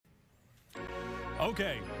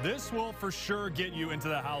Okay, this will for sure get you into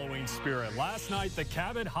the Halloween spirit. Last night, the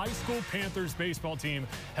Cabot High School Panthers baseball team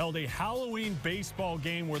held a Halloween baseball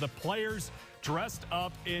game where the players dressed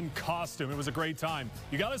up in costume. It was a great time.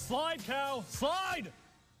 You got to slide, Cal. Slide!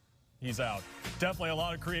 He's out. Definitely a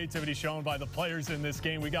lot of creativity shown by the players in this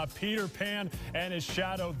game. We got Peter Pan and his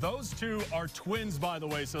shadow. Those two are twins, by the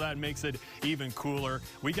way, so that makes it even cooler.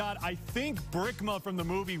 We got, I think, Brickma from the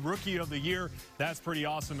movie Rookie of the Year. That's pretty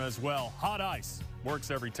awesome as well. Hot ice. Works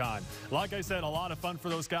every time. Like I said, a lot of fun for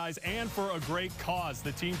those guys and for a great cause.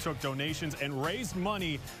 The team took donations and raised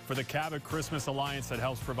money for the Cabot Christmas Alliance that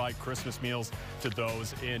helps provide Christmas meals to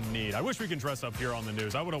those in need. I wish we could dress up here on the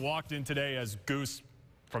news. I would have walked in today as Goose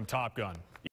from Top Gun.